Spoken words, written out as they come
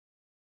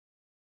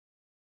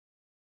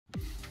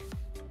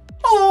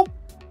Oh,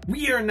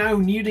 we are now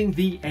nearing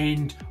the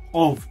end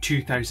of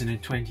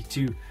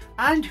 2022,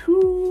 and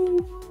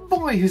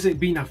boy has it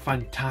been a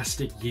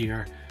fantastic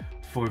year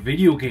for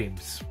video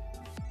games.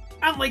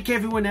 And like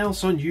everyone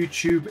else on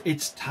YouTube,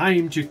 it's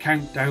time to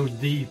count down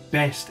the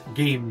best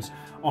games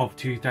of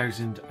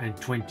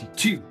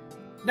 2022.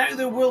 Now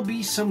there will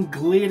be some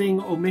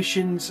glaring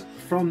omissions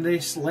from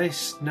this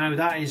list. Now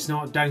that is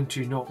not down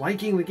to not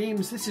liking the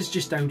games, this is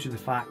just down to the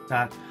fact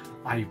that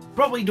I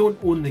probably don't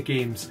own the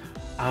games,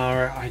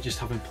 or I just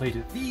haven't played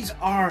it. These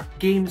are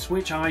games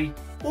which I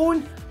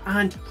own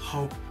and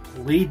have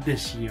played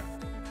this year.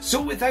 So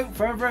without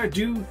further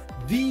ado,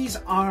 these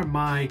are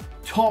my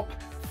top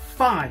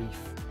 5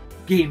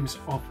 games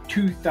of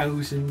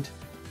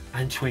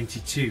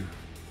 2022.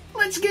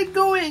 Let's get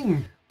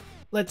going!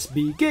 Let's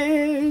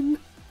begin!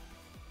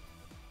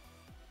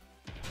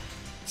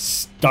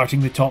 Starting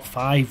the top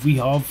 5, we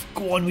have,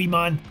 go on wee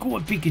man, go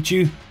on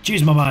Pikachu,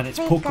 choose my man, it's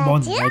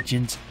Pokemon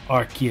Legends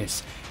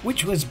Arceus,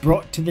 which was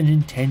brought to the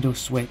Nintendo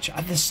Switch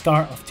at the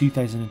start of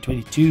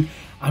 2022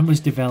 and was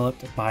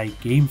developed by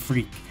Game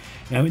Freak.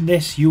 Now in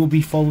this you will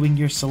be following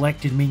your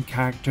selected main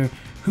character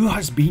who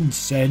has been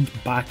sent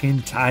back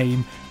in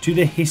time to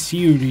the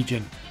Hiseu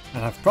region,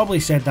 and I've probably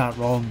said that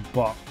wrong,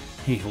 but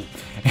hey ho.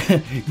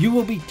 You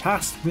will be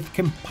tasked with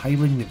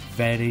compiling the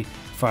very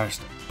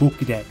first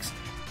Pokédex.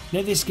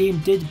 Now this game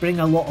did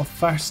bring a lot of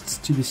firsts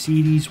to the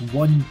series,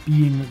 one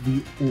being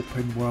the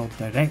open world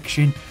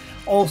direction,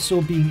 also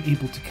being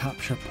able to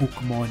capture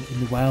Pokemon in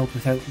the wild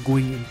without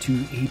going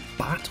into a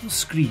battle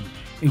screen.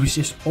 It was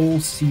just all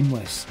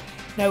seamless.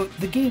 Now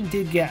the game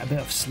did get a bit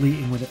of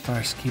slating when it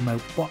first came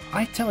out, but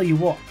I tell you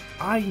what,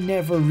 I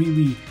never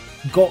really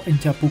got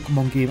into a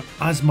Pokemon game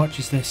as much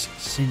as this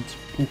since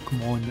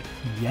Pokemon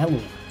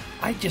Yellow.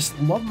 I just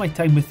love my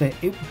time with it.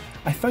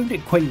 I found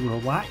it quite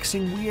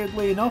relaxing,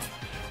 weirdly enough,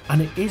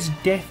 and it is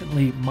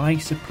definitely my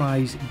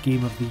surprise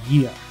game of the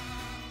year.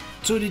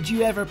 So did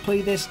you ever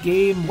play this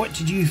game? What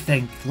did you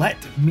think? Let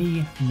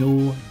me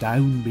know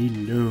down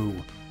below.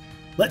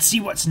 Let's see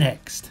what's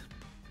next.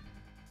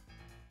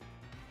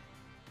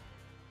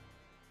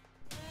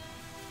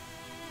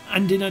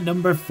 And in at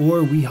number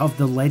 4 we have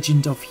The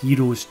Legend of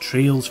Heroes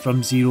Trails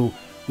from Zero,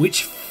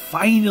 which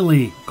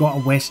finally got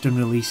a Western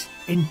release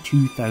in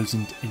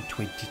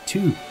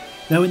 2022.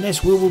 Now in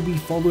this we will be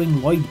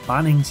following Lloyd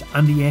Bannings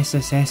and the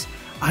SSS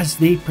as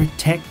they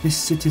protect the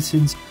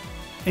citizens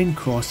in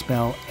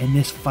Crossbell in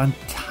this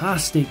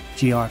fantastic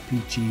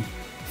JRPG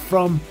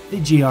from the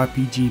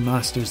JRPG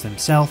masters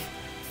themselves,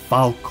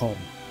 Falcom.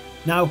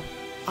 Now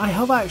I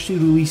have actually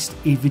released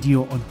a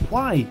video on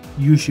why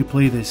you should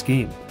play this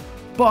game,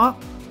 but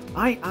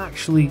I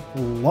actually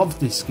love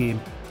this game.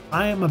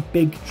 I am a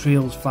big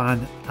Trails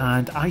fan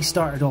and I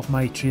started off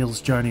my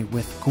Trails journey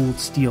with Cold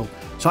Steel,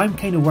 so I'm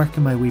kind of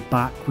working my way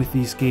back with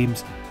these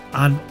games,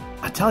 and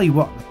I tell you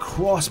what, the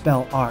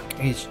Crossbell arc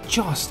is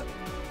just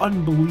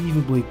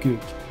unbelievably good.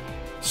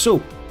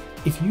 So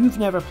if you've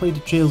never played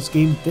a Trails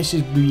game, this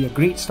would be a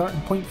great starting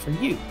point for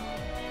you.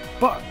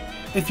 But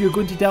if you're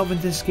going to delve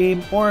into this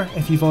game, or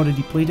if you've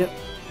already played it,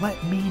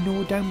 let me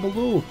know down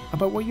below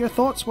about what your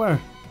thoughts were.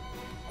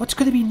 What's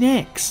going to be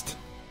next?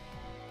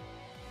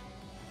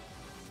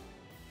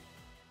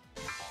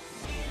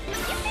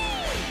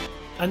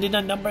 And in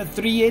at number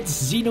 3 it's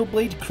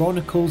Xenoblade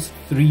Chronicles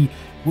 3,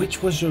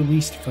 which was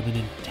released for the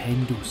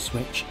Nintendo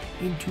Switch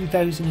in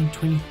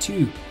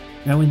 2022.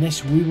 Now in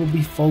this we will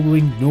be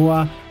following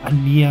Noah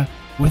and Mia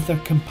with their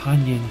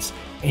companions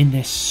in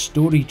this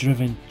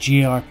story-driven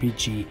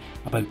JRPG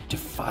about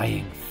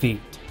defying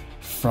fate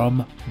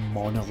from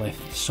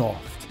Monolith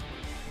Soft.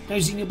 Now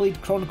Xenoblade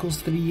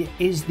Chronicles 3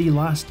 is the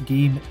last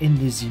game in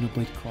the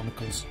Xenoblade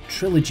Chronicles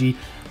trilogy,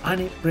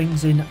 and it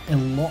brings in a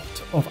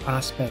lot of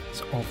aspects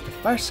of the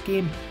first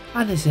game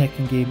and the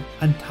second game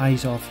and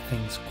ties off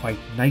things quite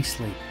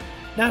nicely.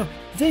 Now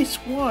this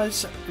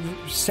was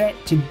set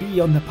to be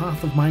on the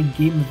path of my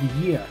game of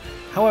the year.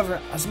 However,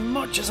 as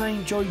much as I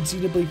enjoyed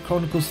Xenoblade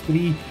Chronicles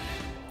 3,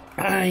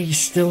 I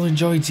still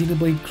enjoyed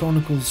Xenoblade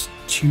Chronicles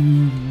 2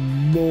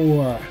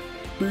 more.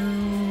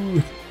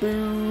 Boo!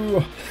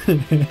 Boo!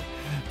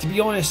 To be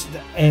honest,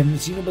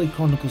 Xenoblade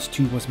Chronicles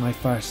 2 was my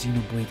first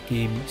Xenoblade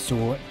game,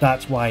 so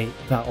that's why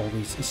that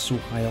always is so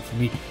high up for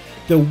me.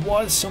 There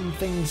was some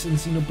things in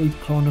Xenoblade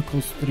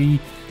Chronicles 3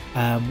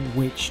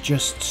 which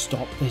just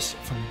stopped this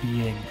from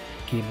being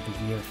Game of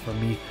the Year for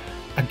me.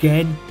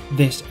 Again,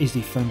 this is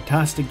a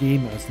fantastic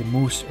game, it has the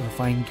most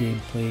refined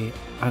gameplay,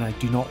 and I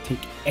do not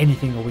take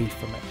anything away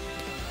from it.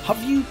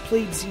 Have you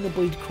played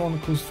Xenoblade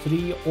Chronicles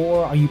 3,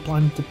 or are you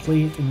planning to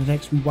play it in the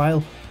next wee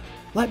while?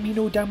 Let me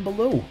know down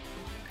below.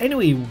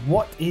 Anyway,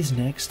 what is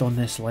next on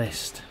this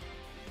list?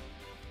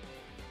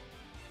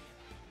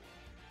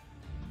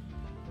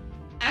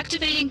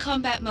 Activating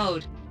combat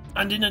mode.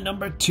 And in at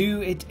number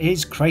 2 it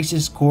is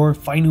Crisis Core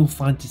Final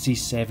Fantasy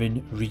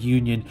VII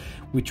Reunion,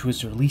 which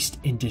was released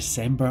in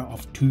December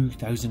of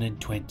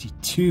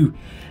 2022.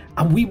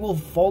 And we will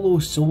follow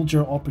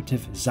Soldier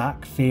Operative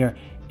Zack Fair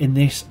in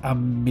this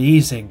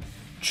amazing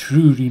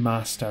true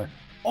remaster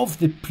of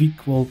the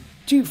prequel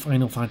to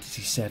Final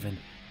Fantasy VII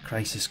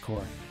Crisis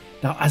Core.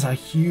 Now, as a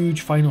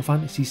huge Final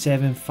Fantasy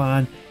VII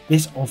fan,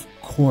 this of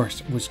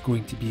course was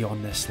going to be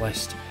on this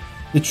list.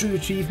 The true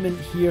achievement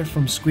here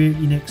from Square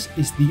Enix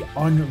is the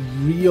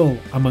unreal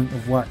amount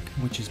of work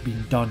which has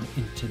been done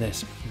into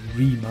this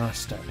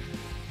remaster.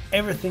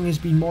 Everything has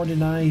been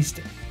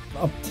modernised,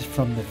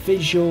 from the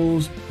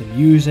visuals, the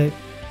music,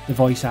 the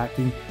voice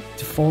acting,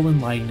 to fall in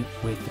line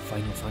with the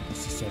Final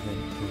Fantasy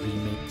VII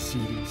Remake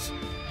series.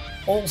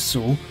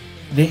 Also,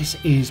 this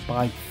is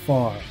by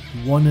far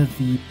one of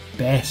the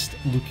best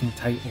looking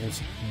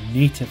titles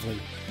natively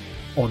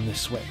on the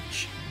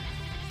Switch.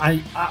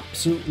 I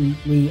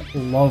absolutely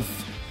love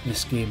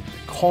this game.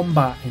 The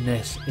combat in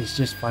this is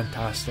just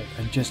fantastic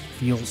and just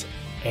feels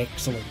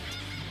excellent.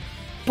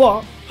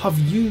 But have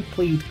you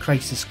played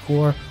Crisis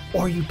Core,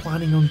 or are you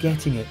planning on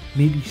getting it?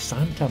 Maybe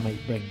Santa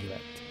might bring you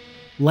it.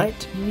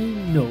 Let me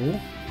know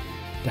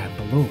down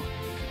below.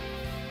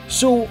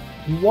 So,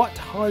 what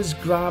has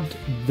grabbed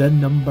the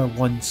number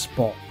 1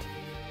 spot?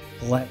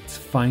 Let's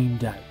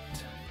find out.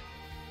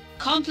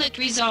 Conflict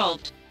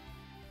resolved.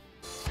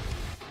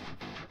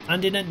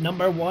 And in at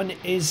number 1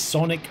 is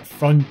Sonic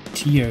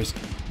Frontiers,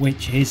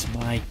 which is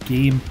my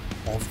game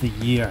of the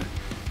year.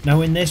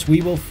 Now in this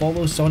we will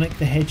follow Sonic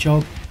the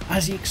Hedgehog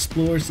as he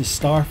explores the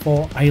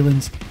Starfall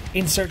Islands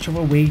in search of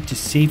a way to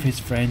save his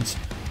friends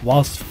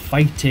whilst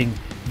fighting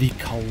the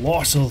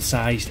colossal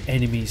sized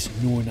enemies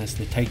known as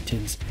the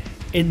Titans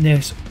in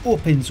this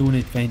open zone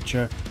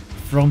adventure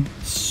from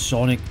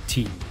Sonic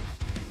Team.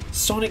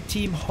 Sonic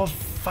Team have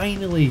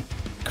finally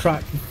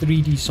cracked the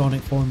 3D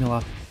Sonic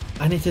formula,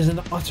 and it is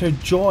an utter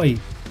joy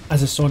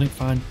as a Sonic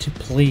fan to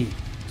play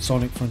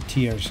Sonic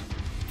Frontiers.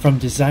 From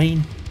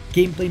design,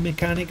 gameplay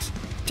mechanics,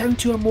 down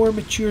to a more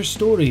mature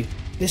story,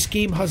 this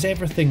game has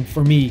everything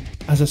for me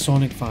as a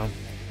Sonic fan.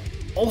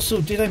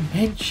 Also, did I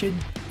mention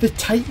the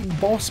Titan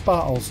boss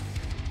battles?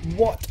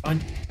 What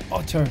an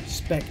utter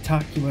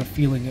spectacular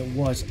feeling it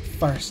was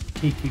first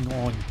taking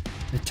on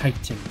the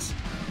Titans.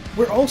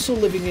 We're also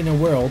living in a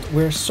world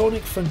where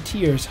Sonic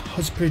Frontiers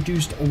has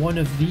produced one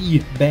of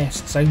the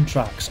best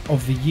soundtracks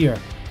of the year,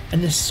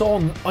 and the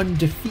song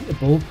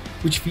Undefeatable,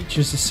 which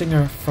features the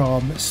singer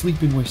from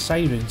Sleeping with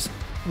Sirens,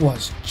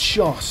 was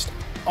just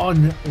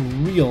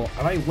unreal,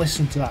 and I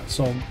listen to that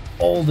song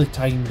all the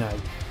time now.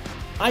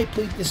 I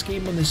played this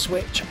game on the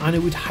Switch, and I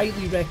would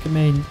highly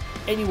recommend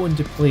anyone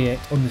to play it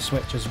on the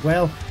Switch as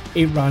well.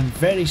 It ran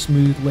very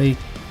smoothly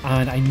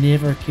and I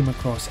never came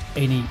across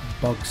any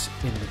bugs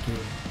in the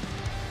game.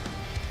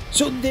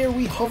 So there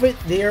we have it,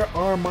 there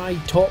are my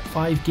top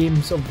 5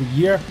 games of the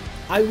year.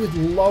 I would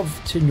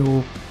love to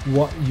know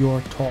what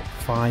your top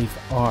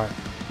 5 are.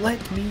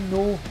 Let me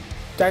know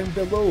down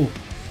below.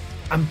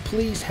 And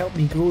please help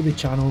me grow the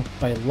channel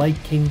by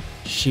liking,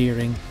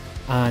 sharing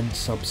and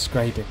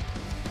subscribing.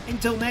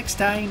 Until next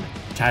time,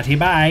 tatty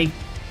bye!